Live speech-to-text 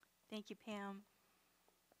Thank you, Pam.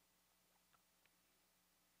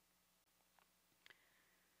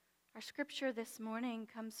 Our scripture this morning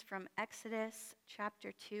comes from Exodus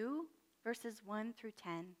chapter 2, verses 1 through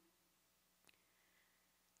 10.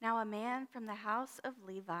 Now a man from the house of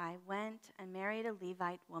Levi went and married a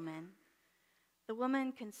Levite woman. The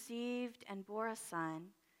woman conceived and bore a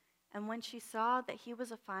son, and when she saw that he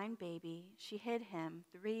was a fine baby, she hid him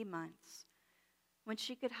 3 months. When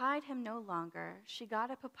she could hide him no longer, she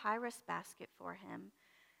got a papyrus basket for him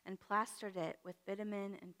and plastered it with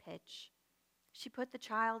bitumen and pitch. She put the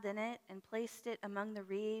child in it and placed it among the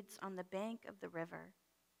reeds on the bank of the river.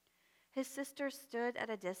 His sister stood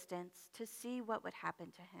at a distance to see what would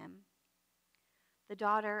happen to him. The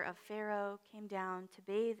daughter of Pharaoh came down to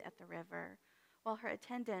bathe at the river, while her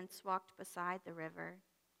attendants walked beside the river.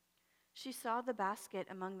 She saw the basket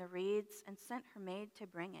among the reeds and sent her maid to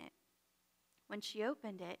bring it. When she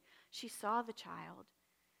opened it, she saw the child.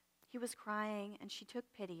 He was crying, and she took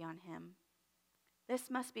pity on him. "This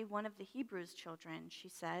must be one of the Hebrews' children," she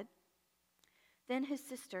said. Then his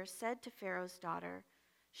sister said to Pharaoh's daughter,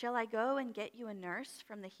 "Shall I go and get you a nurse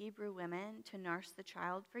from the Hebrew women to nurse the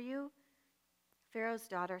child for you?" Pharaoh's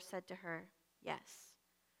daughter said to her, "Yes."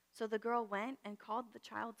 So the girl went and called the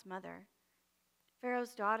child's mother.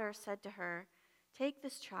 Pharaoh's daughter said to her, "Take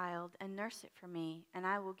this child and nurse it for me, and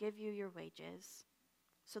I will give you your wages."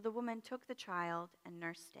 So the woman took the child and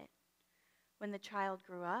nursed it. When the child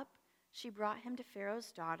grew up, she brought him to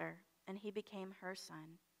Pharaoh's daughter, and he became her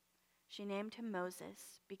son. She named him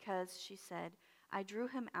Moses because, she said, "I drew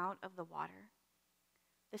him out of the water."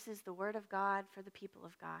 This is the word of God for the people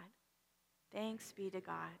of God. Thanks be to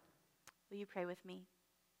God. Will you pray with me?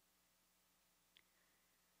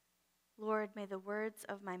 Lord, may the words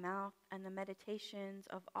of my mouth and the meditations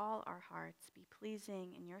of all our hearts be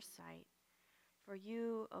pleasing in your sight. For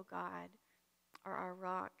you, O God, are our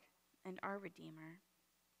rock and our Redeemer.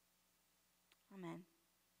 Amen.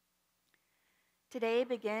 Today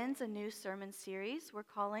begins a new sermon series we're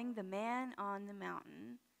calling The Man on the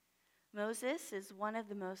Mountain. Moses is one of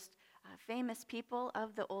the most famous people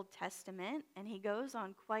of the Old Testament, and he goes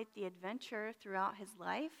on quite the adventure throughout his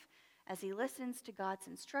life as he listens to God's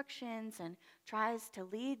instructions and tries to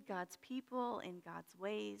lead God's people in God's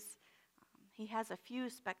ways. He has a few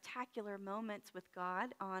spectacular moments with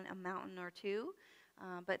God on a mountain or two,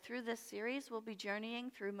 but through this series, we'll be journeying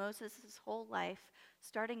through Moses' whole life,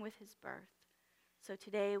 starting with his birth. So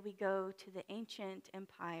today we go to the ancient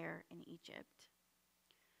empire in Egypt.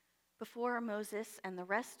 Before Moses and the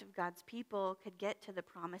rest of God's people could get to the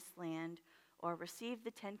promised land or receive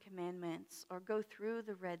the 10 Commandments or go through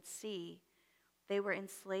the Red Sea, they were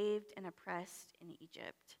enslaved and oppressed in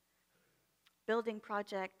Egypt. Building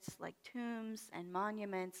projects like tombs and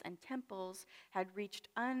monuments and temples had reached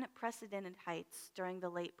unprecedented heights during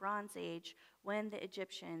the late Bronze Age when the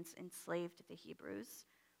Egyptians enslaved the Hebrews.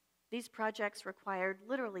 These projects required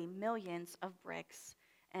literally millions of bricks,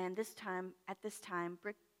 and at this time,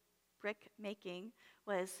 brick making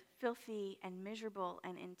was filthy and miserable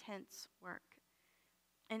and intense work.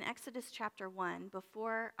 In Exodus chapter 1,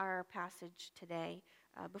 before our passage today,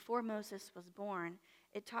 before Moses was born,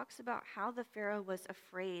 it talks about how the Pharaoh was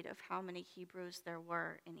afraid of how many Hebrews there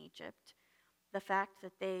were in Egypt. The fact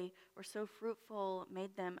that they were so fruitful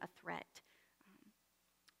made them a threat.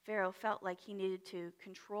 Pharaoh felt like he needed to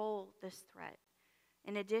control this threat.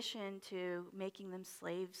 In addition to making them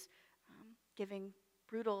slaves, giving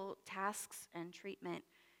brutal tasks and treatment,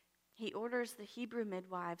 he orders the Hebrew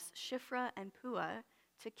midwives, Shiphrah and Puah,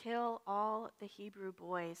 to kill all the Hebrew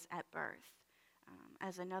boys at birth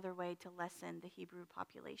as another way to lessen the Hebrew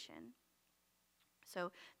population.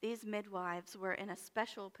 So these midwives were in a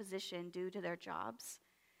special position due to their jobs.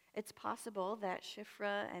 It's possible that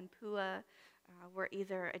Shiphrah and Puah were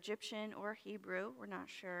either Egyptian or Hebrew. We're not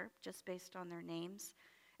sure, just based on their names.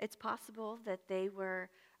 It's possible that they were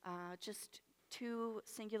just 2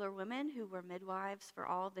 singular women who were midwives for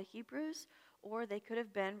all the Hebrews, or they could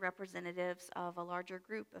have been representatives of a larger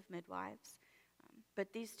group of midwives.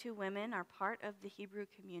 But these 2 women are part of the Hebrew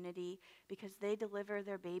community because they deliver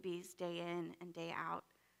their babies day in and day out.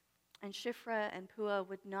 And Shiphrah and Puah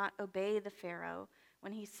would not obey the Pharaoh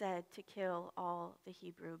when he said to kill all the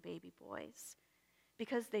Hebrew baby boys.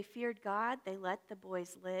 Because they feared God, they let the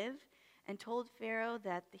boys live and told Pharaoh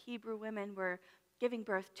that the Hebrew women were giving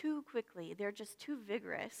birth too quickly. They're just too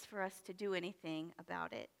vigorous for us to do anything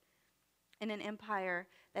about it. In an empire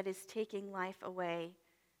that is taking life away,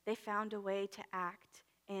 they found a way to act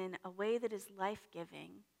in a way that is life-giving,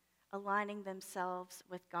 aligning themselves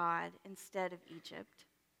with God instead of Egypt.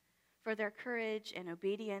 For their courage and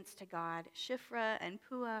obedience to God, Shiphrah and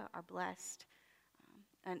Puah are blessed.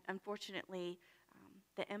 And unfortunately,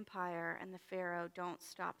 the empire and the Pharaoh don't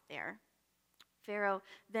stop there. Pharaoh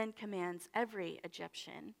then commands every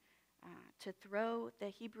Egyptian to throw the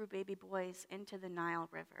Hebrew baby boys into the Nile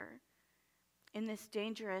River. In this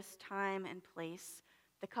dangerous time and place,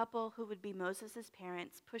 the couple who would be Moses'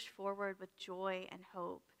 parents push forward with joy and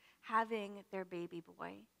hope, having their baby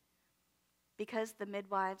boy. Because the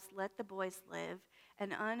midwives let the boys live,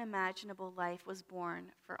 an unimaginable life was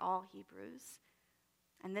born for all Hebrews.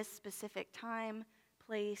 And this specific time,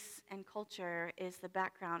 place, and culture is the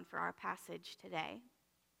background for our passage today.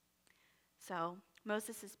 So,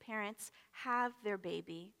 Moses' parents have their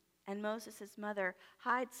baby, and Moses' mother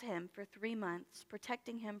hides him for 3 months,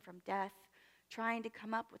 protecting him from death, trying to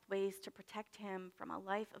come up with ways to protect him from a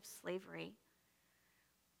life of slavery.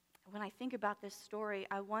 When I think about this story,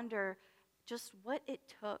 I wonder just what it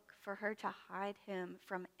took for her to hide him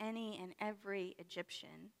from any and every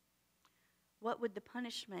Egyptian. What would the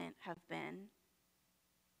punishment have been?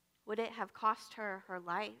 Would it have cost her her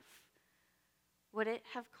life? Would it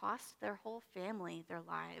have cost their whole family their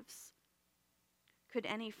lives? Could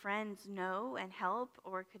any friends know and help,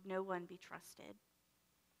 or could no one be trusted?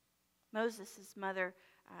 Moses' mother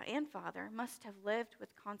and father must have lived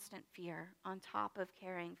with constant fear on top of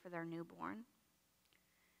caring for their newborn.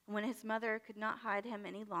 When his mother could not hide him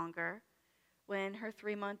any longer, when her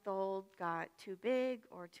 3-month-old got too big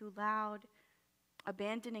or too loud,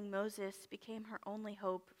 abandoning Moses became her only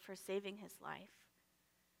hope for saving his life.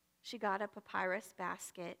 She got a papyrus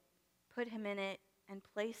basket, put him in it, and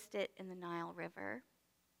placed it in the Nile River.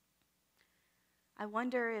 I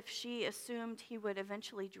wonder if she assumed he would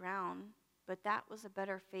eventually drown, but that was a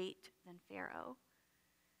better fate than Pharaoh.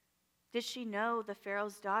 Did she know the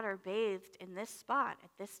Pharaoh's daughter bathed in this spot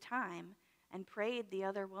at this time and prayed the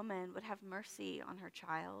other woman would have mercy on her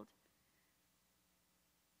child?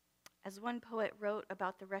 As one poet wrote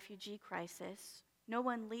about the refugee crisis, no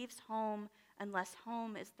one leaves home unless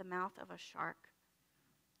home is the mouth of a shark.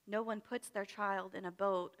 No one puts their child in a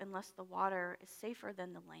boat unless the water is safer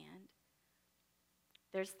than the land.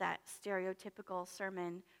 There's that stereotypical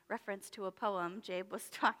sermon reference to a poem Jabe was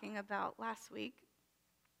talking about last week.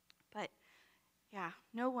 But yeah,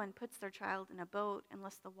 no one puts their child in a boat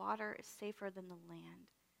unless the water is safer than the land.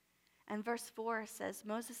 And verse 4 says,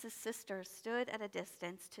 Moses' sister stood at a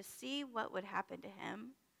distance to see what would happen to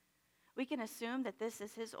him. We can assume that this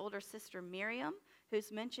is his older sister Miriam,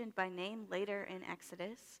 who's mentioned by name later in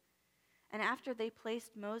Exodus. And after they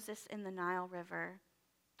placed Moses in the Nile River,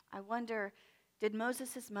 I wonder, did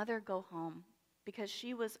Moses' mother go home because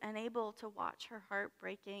she was unable to watch her heart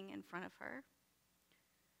breaking in front of her?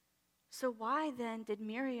 So why then did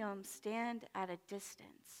Miriam stand at a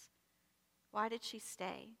distance? Why did she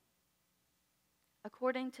stay?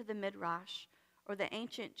 According to the Midrash, or the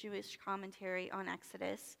ancient Jewish commentary on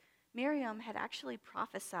Exodus, Miriam had actually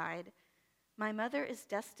prophesied, "My mother is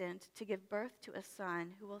destined to give birth to a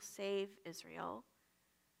son who will save Israel."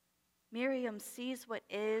 Miriam sees what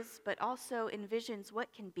is, but also envisions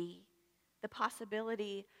what can be, the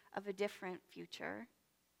possibility of a different future.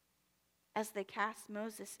 As they cast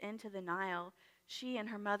Moses into the Nile, she and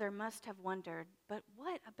her mother must have wondered, but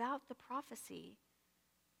what about the prophecy?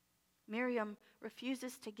 Miriam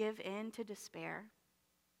refuses to give in to despair.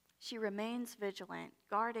 She remains vigilant,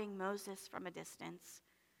 guarding Moses from a distance.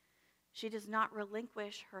 She does not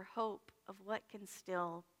relinquish her hope of what can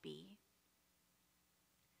still be.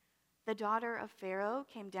 The daughter of Pharaoh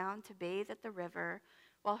came down to bathe at the river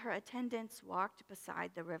while her attendants walked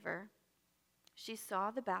beside the river. She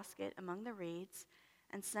saw the basket among the reeds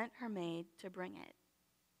and sent her maid to bring it.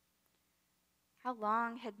 How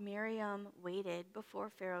long had Miriam waited before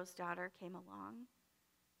Pharaoh's daughter came along?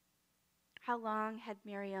 How long had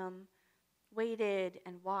Miriam waited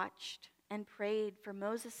and watched and prayed for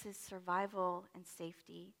Moses' survival and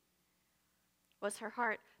safety? Was her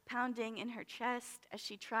heart pounding in her chest as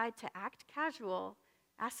she tried to act casual,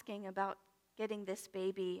 asking about getting this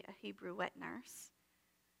baby a Hebrew wet nurse?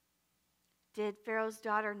 Did Pharaoh's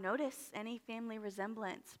daughter notice any family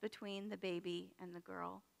resemblance between the baby and the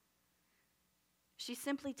girl? She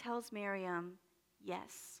simply tells Miriam,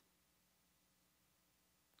 yes.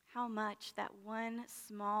 How much that one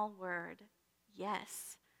small word,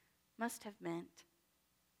 yes, must have meant.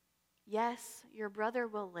 Yes, your brother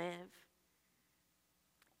will live.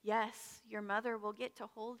 Yes, your mother will get to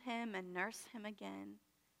hold him and nurse him again.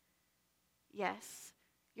 Yes,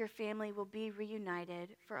 your family will be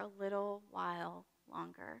reunited for a little while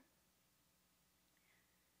longer.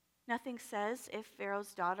 Nothing says if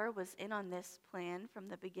Pharaoh's daughter was in on this plan from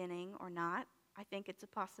the beginning or not. I think it's a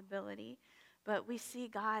possibility. But we see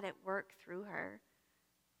God at work through her.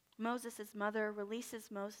 Moses' mother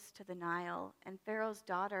releases Moses to the Nile, and Pharaoh's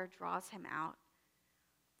daughter draws him out.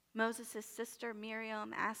 Moses' sister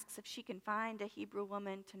Miriam asks if she can find a Hebrew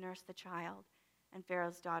woman to nurse the child, and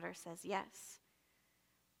Pharaoh's daughter says yes.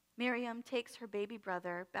 Miriam takes her baby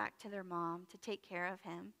brother back to their mom to take care of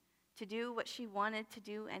him, to do what she wanted to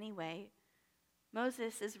do anyway.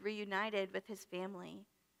 Moses is reunited with his family.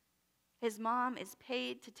 His mom is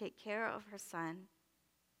paid to take care of her son.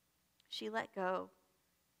 She let go.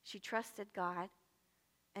 She trusted God,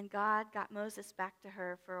 and God got Moses back to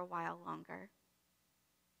her for a while longer.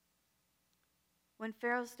 When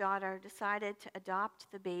Pharaoh's daughter decided to adopt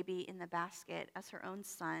the baby in the basket as her own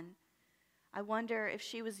son, I wonder if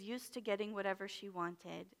she was used to getting whatever she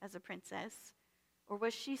wanted as a princess, or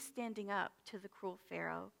was she standing up to the cruel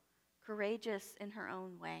Pharaoh, courageous in her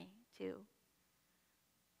own way, too?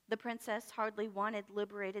 The princess hardly wanted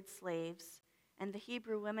liberated slaves, and the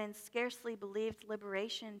Hebrew women scarcely believed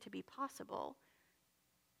liberation to be possible.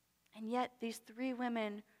 And yet these three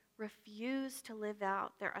women refused to live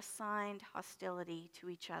out their assigned hostility to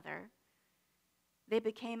each other. They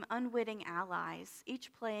became unwitting allies,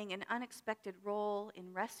 each playing an unexpected role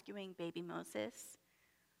in rescuing baby Moses.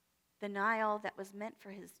 The Nile that was meant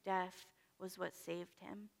for his death was what saved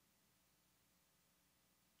him.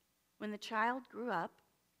 When the child grew up,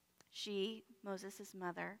 she, Moses'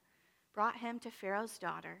 mother, brought him to Pharaoh's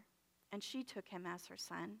daughter, and she took him as her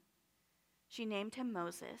son. She named him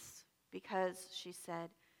Moses because, she said,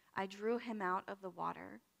 I drew him out of the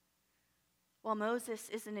water. While Moses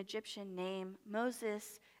is an Egyptian name,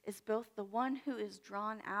 Moses is both the one who is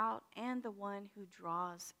drawn out and the one who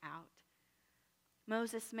draws out.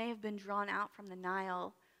 Moses may have been drawn out from the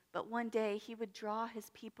Nile, but one day he would draw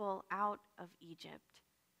his people out of Egypt.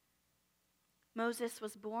 Moses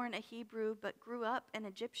was born a Hebrew but grew up an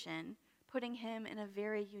Egyptian, putting him in a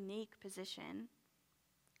very unique position.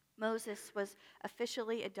 Moses was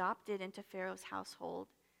officially adopted into Pharaoh's household,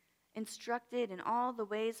 instructed in all the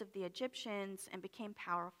ways of the Egyptians, and became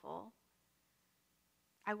powerful.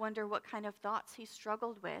 I wonder what kind of thoughts he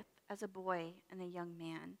struggled with as a boy and a young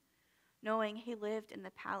man, knowing he lived in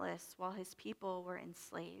the palace while his people were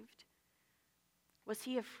enslaved. Was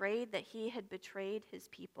he afraid that he had betrayed his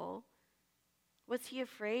people? Was he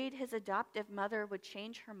afraid his adoptive mother would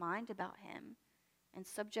change her mind about him and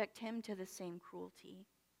subject him to the same cruelty?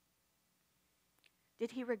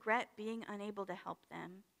 Did he regret being unable to help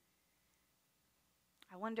them?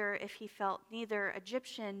 I wonder if he felt neither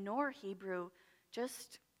Egyptian nor Hebrew,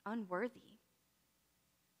 just unworthy.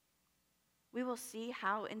 We will see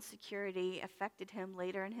how insecurity affected him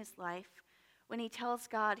later in his life when he tells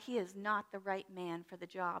God he is not the right man for the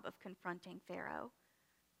job of confronting Pharaoh.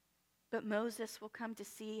 But Moses will come to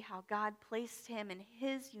see how God placed him in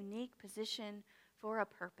his unique position for a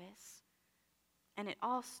purpose. And it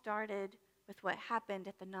all started with what happened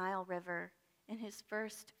at the Nile River in his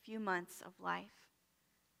first few months of life.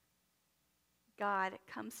 God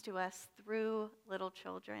comes to us through little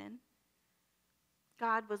children.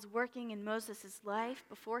 God was working in Moses' life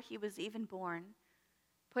before he was even born,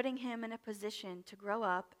 putting him in a position to grow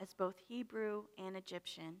up as both Hebrew and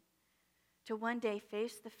Egyptian, to one day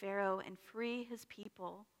face the Pharaoh and free his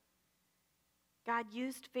people. God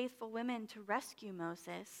used faithful women to rescue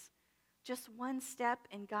Moses, just one step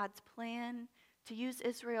in God's plan to use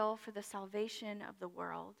Israel for the salvation of the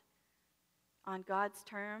world, on God's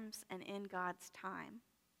terms and in God's time.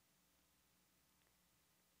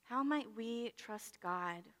 How might we trust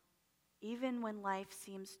God even when life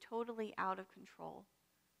seems totally out of control?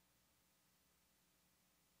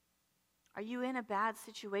 Are you in a bad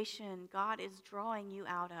situation God is drawing you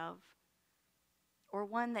out of, or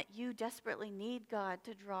one that you desperately need God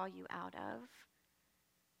to draw you out of?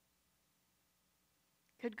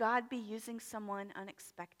 Could God be using someone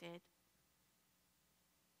unexpected?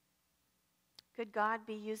 Could God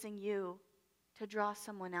be using you to draw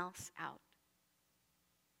someone else out?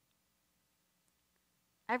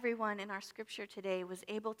 Everyone in our scripture today was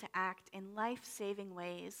able to act in life-saving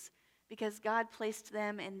ways because God placed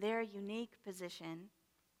them in their unique position.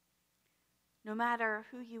 No matter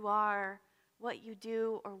who you are, what you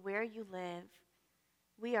do, or where you live,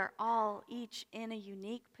 we are all each in a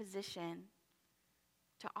unique position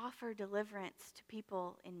to offer deliverance to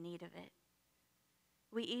people in need of it.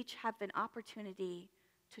 We each have an opportunity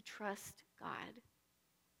to trust God.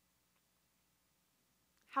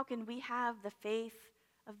 How can we have the faith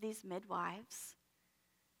of these midwives?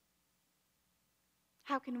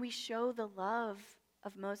 How can we show the love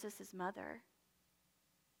of Moses' mother?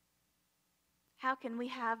 How can we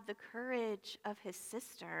have the courage of his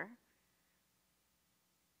sister?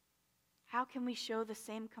 How can we show the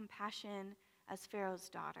same compassion as Pharaoh's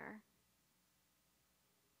daughter.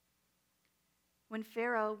 When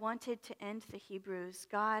Pharaoh wanted to end the Hebrews,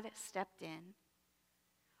 God stepped in.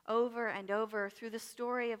 Over and over through the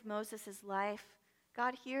story of Moses' life,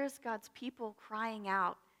 God hears God's people crying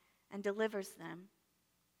out and delivers them,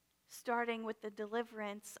 starting with the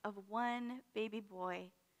deliverance of one baby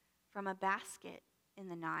boy from a basket in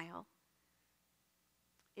the Nile.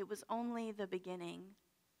 It was only the beginning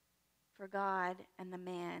for God and the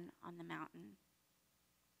man on the mountain.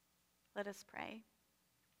 Let us pray.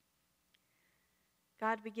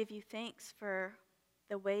 God, we give you thanks for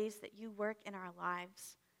the ways that you work in our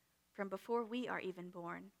lives from before we are even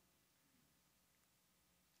born.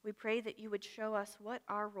 We pray that you would show us what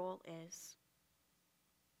our role is.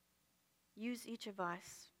 Use each of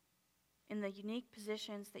us in the unique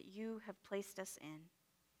positions that you have placed us in.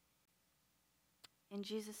 In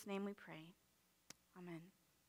Jesus' name we pray. Amen.